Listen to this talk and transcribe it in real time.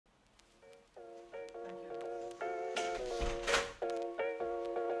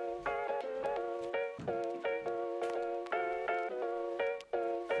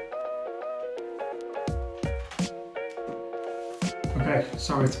Okay,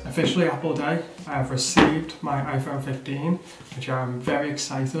 so it's officially Apple Day. I have received my iPhone 15, which I'm very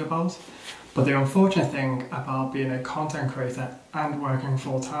excited about. But the unfortunate thing about being a content creator and working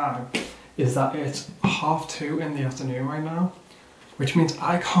full time is that it's 2:30 in the afternoon right now, which means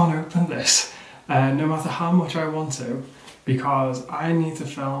I can't open this no matter how much I want to, because I need to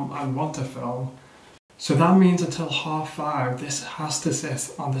film and want to film. So that means until 5:30 this has to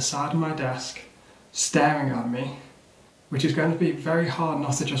sit on the side of my desk staring at me, which is going to be very hard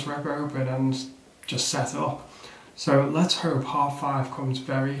not to just rip it open and just set up. So let's hope 5:30 comes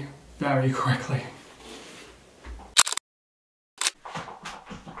very, very quickly.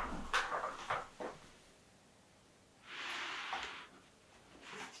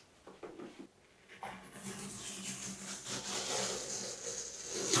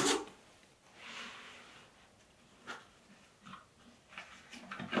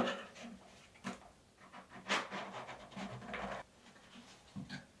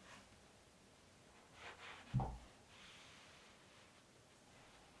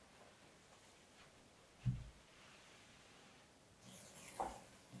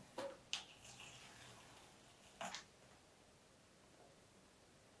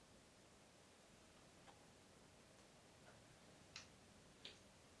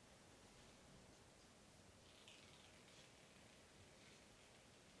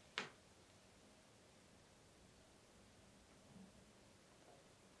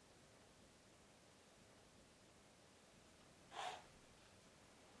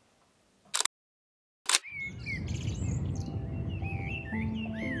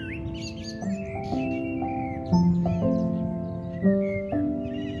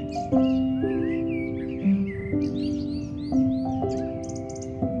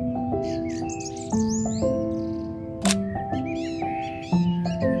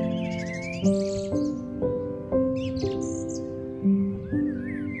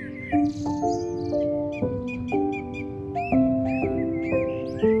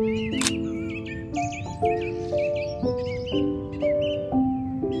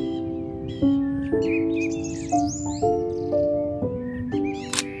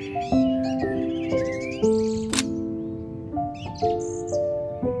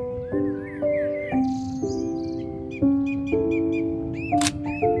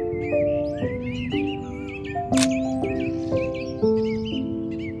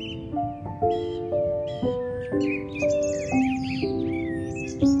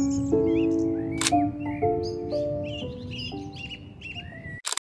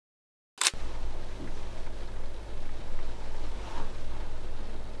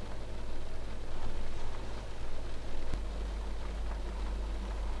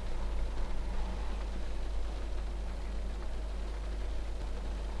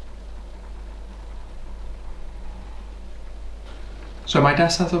 So my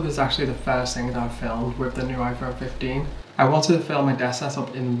desk setup is actually the first thing that I've filmed with the new iPhone 15. I wanted to film my desk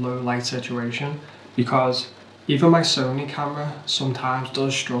setup in low light situation because even my Sony camera sometimes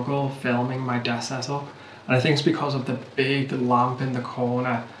does struggle filming my desk setup, and I think it's because of the big lamp in the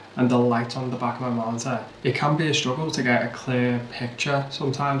corner and the light on the back of my monitor. It can be a struggle to get a clear picture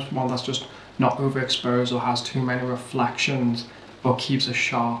sometimes, one that's just not overexposed or has too many reflections but keeps a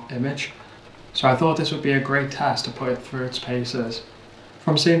sharp image. So I thought this would be a great test to put it through its paces.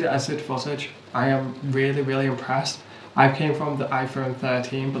 From seeing the edited footage, I am really impressed. I came from the iPhone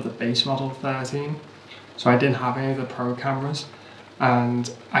 13, but the base model 13, so I didn't have any of the Pro cameras,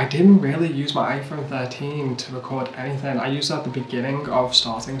 and I didn't really use my iPhone 13 to record anything. I used it at the beginning of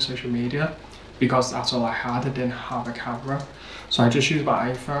starting social media because that's all I had. I didn't have a camera, so I just used my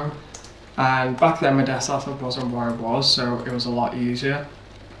iPhone, and back then my desk setup wasn't where it was, so it was a lot easier.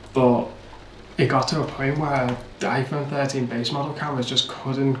 But it got to a point where the iPhone 13 base model cameras just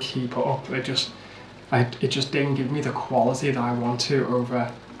couldn't keep up. It just didn't give me the quality that I want to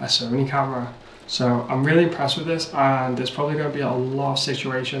over a Sony camera. So I'm really impressed with this, and there's probably going to be a lot of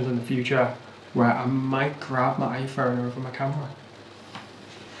situations in the future where I might grab my iPhone over my camera.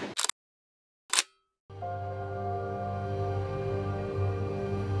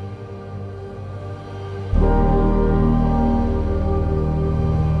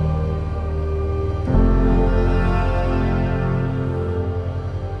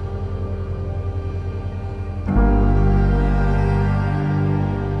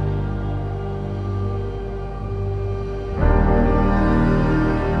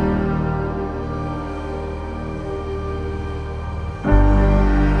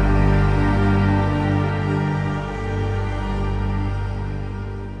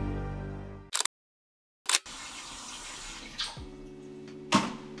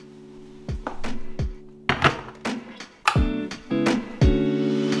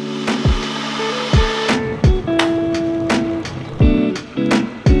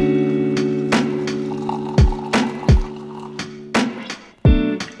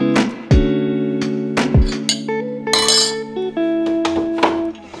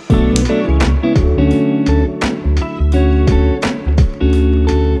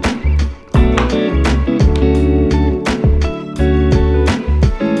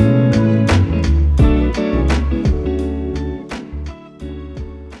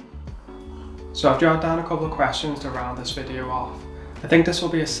 So I've jotted down a couple of questions to round this video off. I think this will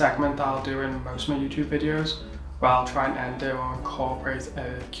be a segment that I'll do in most of my YouTube videos, where I'll try and end it or incorporate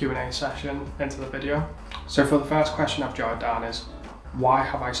a Q&A session into the video. So for the first question I've jotted down is, why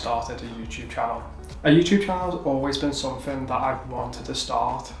have I started a YouTube channel? A YouTube channel has always been something that I've wanted to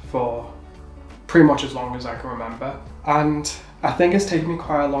start for pretty much as long as I can remember. And I think it's taken me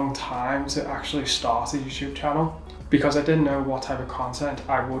quite a long time to actually start a YouTube channel because I didn't know what type of content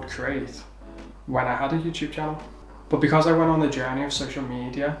I would create when I had a YouTube channel. But because I went on the journey of social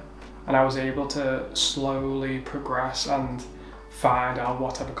media and I was able to slowly progress and find out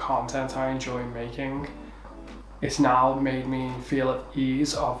what type of content I enjoy making, it's now made me feel at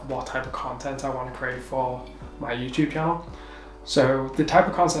ease of what type of content I want to create for my YouTube channel. So the type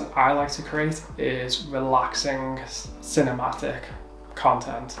of content I like to create is relaxing, cinematic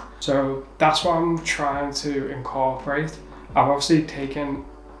content. So that's what I'm trying to incorporate. I've obviously taken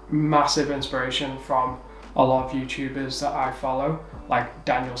massive inspiration from a lot of YouTubers that I follow, like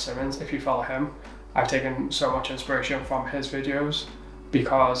Daniel Simmons. If you follow him, I've taken so much inspiration from his videos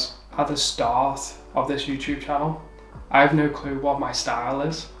because at the start of this YouTube channel, I have no clue what my style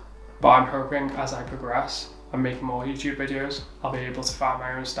is, but I'm hoping as I progress and make more YouTube videos, I'll be able to find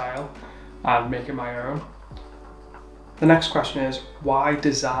my own style and make it my own. The next question is, why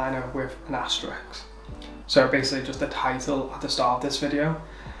designer with an asterisk? So basically just the title at the start of this video.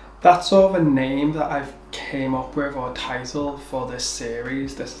 That's sort of a name that I've came up with, or a title for this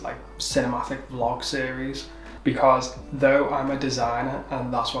series, this like cinematic vlog series, because though I'm a designer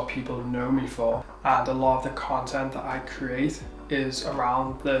and that's what people know me for, and a lot of the content that I create is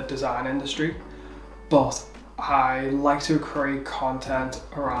around the design industry, but I like to create content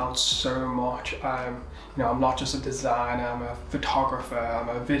around so much. I'm not just a designer, I'm a photographer, I'm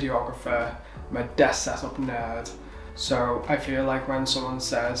a videographer, I'm a desk setup nerd. So I feel like when someone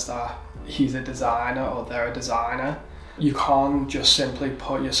says that he's a designer or they're a designer, you can't just simply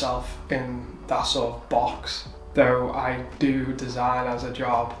put yourself in that sort of box. Though I do design as a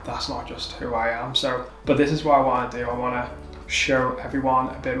job, that's not just who I am. But this is what I want to do. I want to show everyone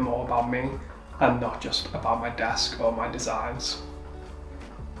a bit more about me and not just about my desk or my designs.